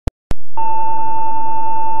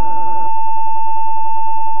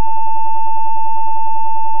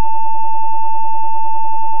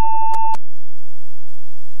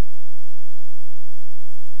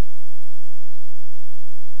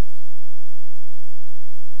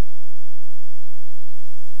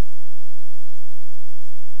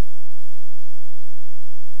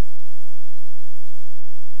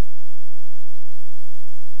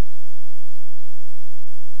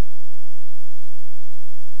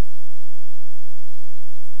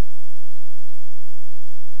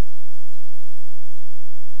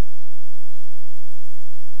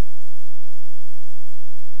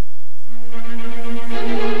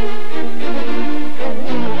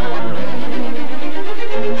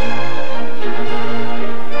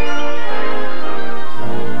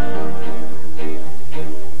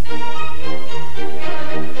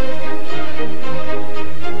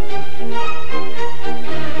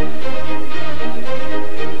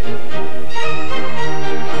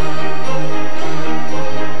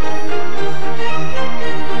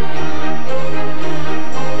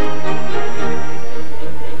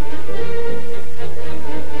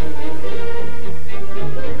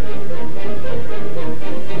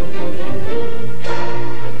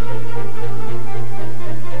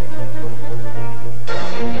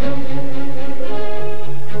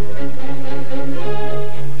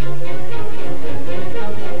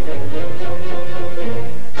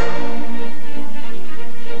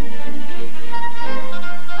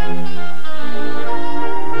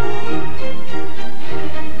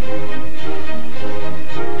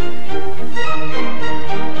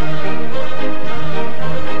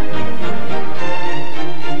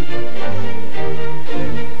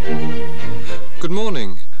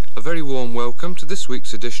welcome to this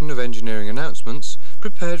week's edition of Engineering Announcements,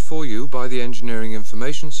 prepared for you by the Engineering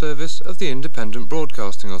Information Service of the Independent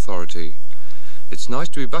Broadcasting Authority. It's nice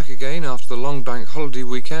to be back again after the long bank holiday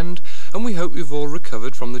weekend, and we hope you've all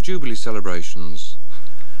recovered from the Jubilee celebrations.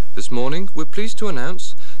 This morning, we're pleased to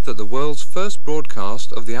announce that the world's first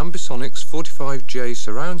broadcast of the Ambisonics 45J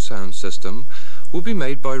surround sound system will be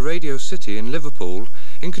made by Radio City in Liverpool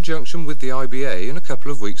in conjunction with the IBA in a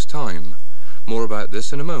couple of weeks' time. More about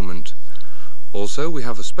this in a moment. Also, we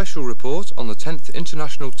have a special report on the 10th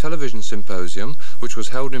International Television Symposium, which was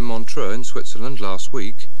held in Montreux in Switzerland last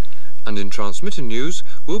week. And in transmitter news,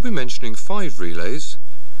 we'll be mentioning 5 relays,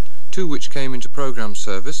 2 which came into programme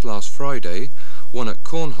service last Friday, one at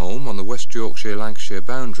Cornholme on the West Yorkshire-Lancashire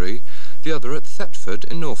boundary, the other at Thetford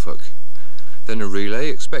in Norfolk. Then a relay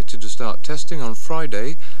expected to start testing on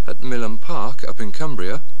Friday at Milham Park up in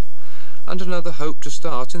Cumbria, and another hoped to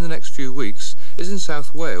start in the next few weeks is in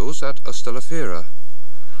South Wales at Ystalyfera.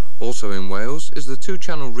 Also in Wales is the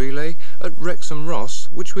 2-channel relay at Wrexham Ross,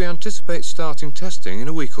 which we anticipate starting testing in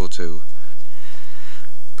a week or two.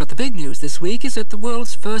 But the big news this week is that the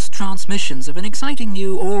world's first transmissions of an exciting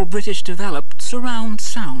new all-British developed surround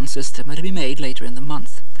sound system are to be made later in the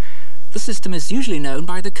month. The system is usually known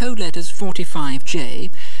by the code letters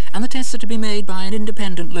 45J, and the tests are to be made by an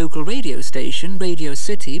independent local radio station, Radio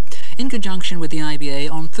City, in conjunction with the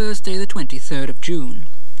IBA on Thursday the 23rd of June.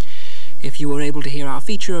 If you were able to hear our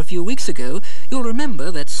feature a few weeks ago, you'll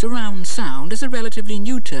remember that surround sound is a relatively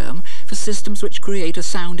new term for systems which create a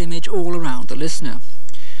sound image all around the listener.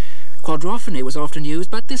 Quadrophony was often used,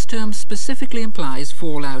 but this term specifically implies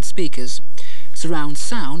 4 loudspeakers. Surround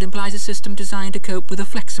sound implies a system designed to cope with a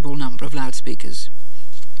flexible number of loudspeakers.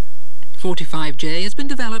 45J has been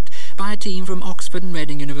developed by a team from Oxford and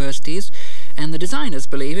Reading universities, and the designers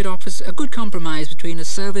believe it offers a good compromise between a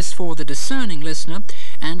service for the discerning listener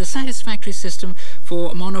and a satisfactory system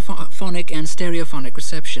for monophonic and stereophonic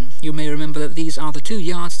reception. You may remember that these are the 2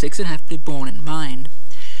 yardsticks that have to be borne in mind.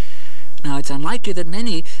 Now, it's unlikely that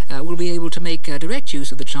many will be able to make direct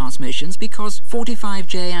use of the transmissions because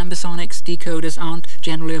 45J ambisonics decoders aren't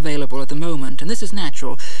generally available at the moment, and this is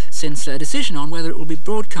natural since a decision on whether it will be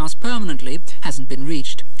broadcast permanently hasn't been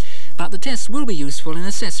reached. But the tests will be useful in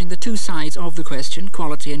assessing the 2 sides of the question,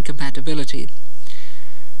 quality and compatibility.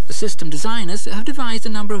 The system designers have devised a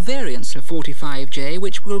number of variants of 45J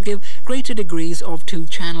which will give greater degrees of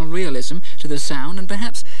 2-channel realism to the sound, and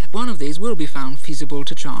perhaps one of these will be found feasible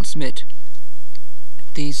to transmit.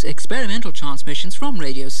 These experimental transmissions from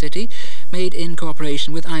Radio City, made in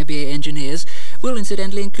cooperation with IBA engineers, will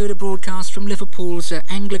incidentally include a broadcast from Liverpool's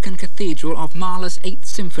Anglican Cathedral of Mahler's 8th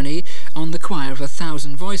Symphony on the choir of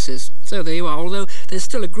 1,000 voices. So there you are, although there's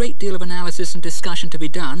still a great deal of analysis and discussion to be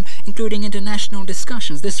done, including international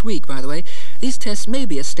discussions this week, by the way. These tests may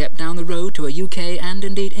be a step down the road to a UK and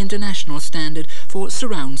indeed international standard for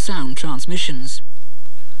surround sound transmissions.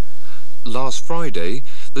 Last Friday,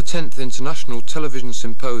 the 10th International Television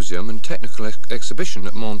Symposium and Technical Exhibition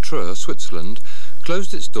at Montreux, Switzerland,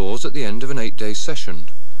 closed its doors at the end of an 8-day session.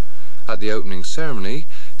 At the opening ceremony,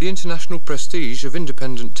 the international prestige of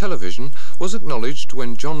independent television was acknowledged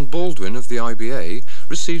when John Baldwin of the IBA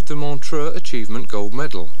received the Montreux Achievement Gold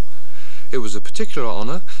Medal. It was a particular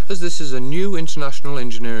honour as this is a new International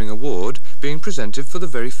Engineering Award being presented for the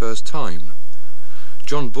very first time.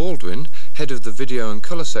 John Baldwin, head of the video and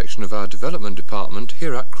colour section of our development department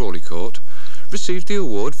here at Crawley Court, received the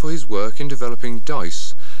award for his work in developing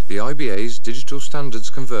DICE, the IBA's digital standards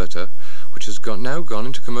converter, which has now gone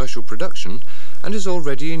into commercial production and is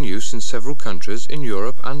already in use in several countries in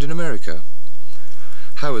Europe and in America.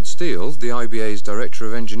 Howard Steele, the IBA's Director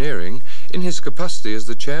of Engineering, in his capacity as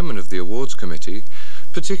the chairman of the awards committee,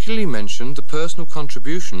 particularly mentioned the personal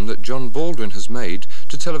contribution that John Baldwin has made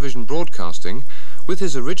to television broadcasting with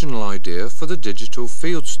his original idea for the digital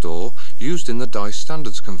field store used in the DICE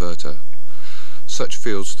standards converter. Such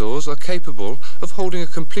field stores are capable of holding a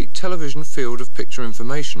complete television field of picture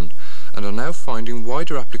information and are now finding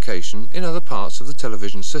wider application in other parts of the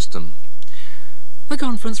television system. The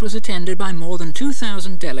conference was attended by more than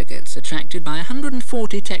 2,000 delegates, attracted by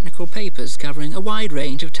 140 technical papers covering a wide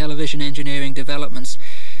range of television engineering developments,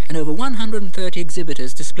 and over 130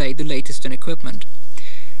 exhibitors displayed the latest in equipment.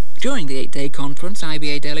 During the 8-day conference,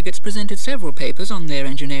 IBA delegates presented several papers on their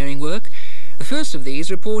engineering work. The first of these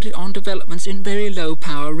reported on developments in very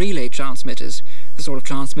low-power relay transmitters, the sort of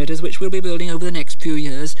transmitters which we'll be building over the next few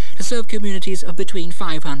years to serve communities of between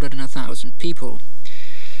 500 and 1,000 people.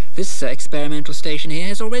 This experimental station here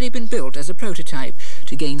has already been built as a prototype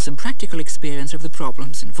to gain some practical experience of the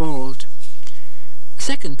problems involved. A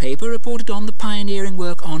second paper reported on the pioneering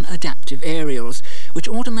work on adaptive aerials, which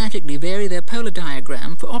automatically vary their polar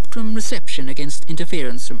diagram for optimum reception against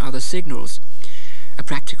interference from other signals. A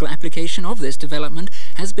practical application of this development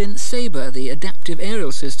has been SABRE, the adaptive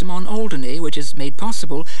aerial system on Alderney, which has made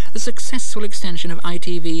possible the successful extension of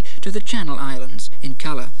ITV to the Channel Islands in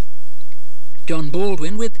colour. John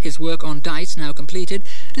Baldwin, with his work on DICE now completed,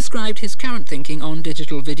 described his current thinking on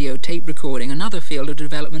digital video tape recording, another field of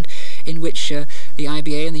development in which the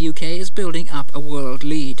IBA in the UK is building up a world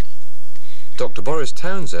lead. Dr. Boris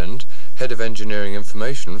Townsend, Head of Engineering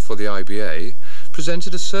Information for the IBA,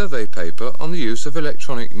 presented a survey paper on the use of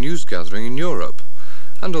electronic news gathering in Europe,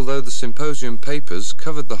 and although the symposium papers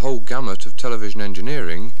covered the whole gamut of television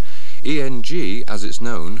engineering, ENG, as it's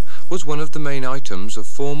known, was one of the main items of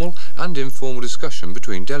formal and informal discussion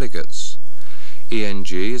between delegates.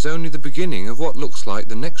 ENG is only the beginning of what looks like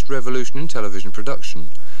the next revolution in television production.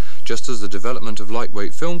 Just as the development of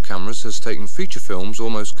lightweight film cameras has taken feature films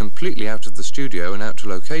almost completely out of the studio and out to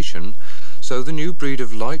location, so the new breed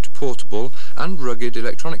of light, portable and rugged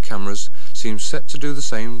electronic cameras seems set to do the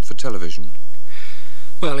same for television.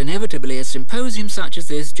 Well, inevitably, a symposium such as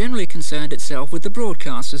this generally concerned itself with the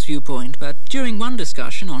broadcaster's viewpoint, but during one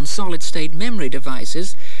discussion on solid-state memory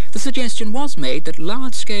devices, the suggestion was made that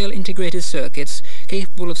large-scale integrated circuits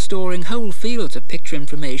capable of storing whole fields of picture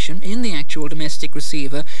information in the actual domestic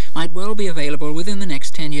receiver might well be available within the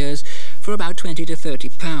next 10 years for about £20 to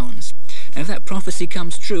 £30. Now, if that prophecy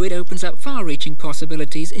comes true, it opens up far-reaching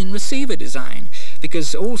possibilities in receiver design,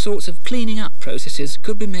 because all sorts of cleaning up processes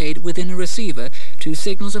could be made within a receiver to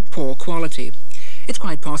signals of poor quality. It's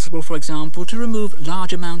quite possible, for example, to remove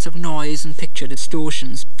large amounts of noise and picture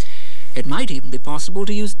distortions. It might even be possible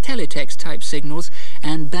to use teletext-type signals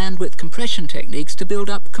and bandwidth compression techniques to build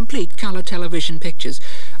up complete colour television pictures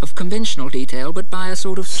of conventional detail, but by a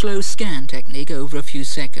sort of slow scan technique over a few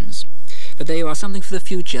seconds. But there you are, something for the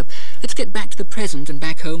future. Let's get back to the present and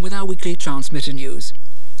back home with our weekly transmitter news.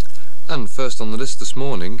 And first on the list this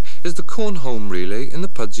morning is the Cornholme relay in the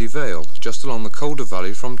Pudsey Vale, just along the Calder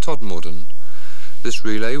Valley from Todmorden. This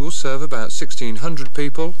relay will serve about 1,600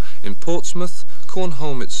 people in Portsmouth,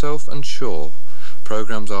 Cornholme itself and Shaw.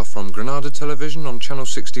 Programmes are from Granada Television on Channel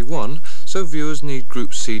 61, so viewers need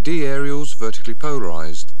Group CD aerials vertically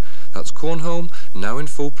polarised. That's Cornholme, now in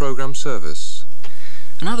full programme service.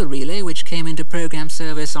 Another relay which came into programme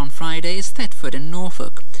service on Friday is Thetford in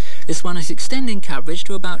Norfolk. This one is extending coverage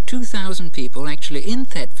to about 2,000 people actually in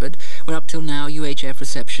Thetford, where up till now UHF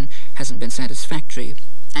reception hasn't been satisfactory.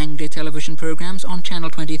 Anglia television programmes on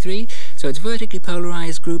Channel 23, so it's vertically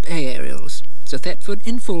polarised Group A aerials. So Thetford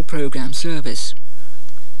in full programme service.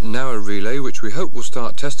 Now a relay which we hope will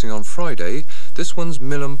start testing on Friday. This one's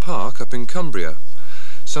Millom Park up in Cumbria.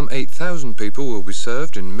 Some 8,000 people will be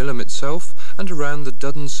served in Millom itself and around the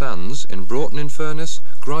Duddon Sands in Broughton-in-Furness,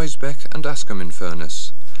 Griesbeck and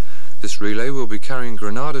Askham-in-Furness. This relay will be carrying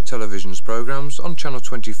Granada Television's programmes on Channel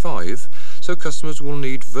 25, so customers will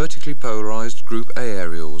need vertically polarised Group A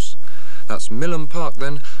aerials. That's Millom Park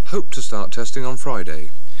then, hope to start testing on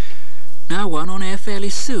Friday. Now one on air fairly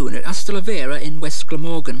soon at Usta-la-Vera in West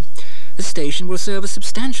Glamorgan. The station will serve a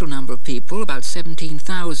substantial number of people, about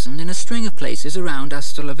 17,000, in a string of places around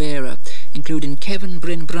Usta-la-Vera, including Kevin,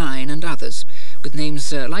 Bryn Bryan and others. With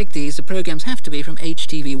names like these, the programmes have to be from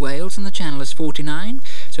HTV Wales and the channel is 49,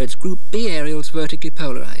 so it's Group B aerials vertically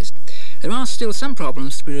polarised. There are still some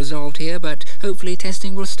problems to be resolved here, but hopefully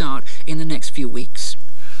testing will start in the next few weeks.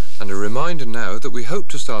 And a reminder now that we hope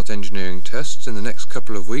to start engineering tests in the next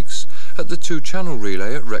couple of weeks at the 2-channel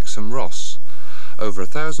relay at Wrexham Ross. Over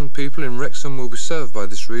 1,000 people in Wrexham will be served by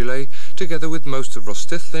this relay, together with most of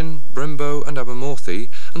Rostithlin, Brembo and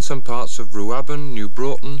Abermorthy, and some parts of Rhuaben, New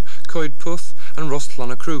Broughton, Coedputh and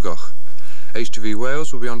Rosthllonacrugach. HTV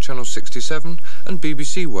Wales will be on Channel 67 and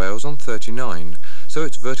BBC Wales on 39, so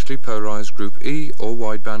it's vertically polarised Group E or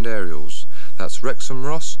wideband aerials. That's Wrexham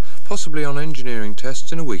Ross, possibly on engineering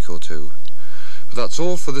tests in a week or two. But that's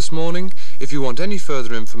all for this morning. If you want any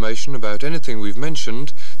further information about anything we've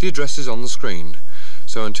mentioned, the address is on the screen.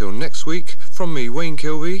 So until next week, from me, Wayne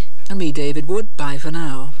Kilby, And me, David Wood, bye for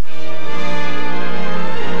now.